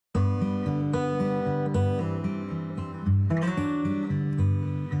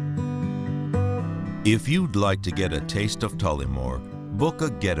If you'd like to get a taste of Tullymore, book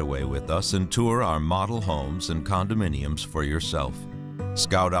a getaway with us and tour our model homes and condominiums for yourself.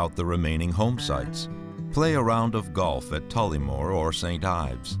 Scout out the remaining home sites. Play a round of golf at Tullymore or St.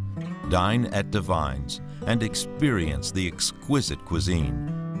 Ives. Dine at Divine's and experience the exquisite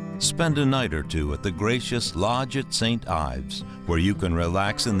cuisine. Spend a night or two at the gracious Lodge at St. Ives, where you can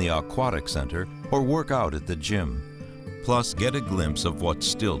relax in the aquatic center or work out at the gym. Plus, get a glimpse of what's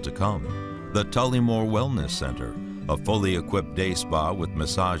still to come. The Tullymore Wellness Center, a fully equipped day spa with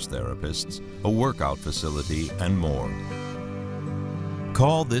massage therapists, a workout facility, and more.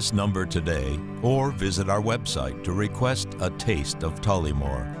 Call this number today or visit our website to request a taste of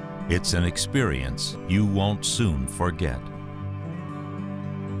Tullymore. It's an experience you won't soon forget.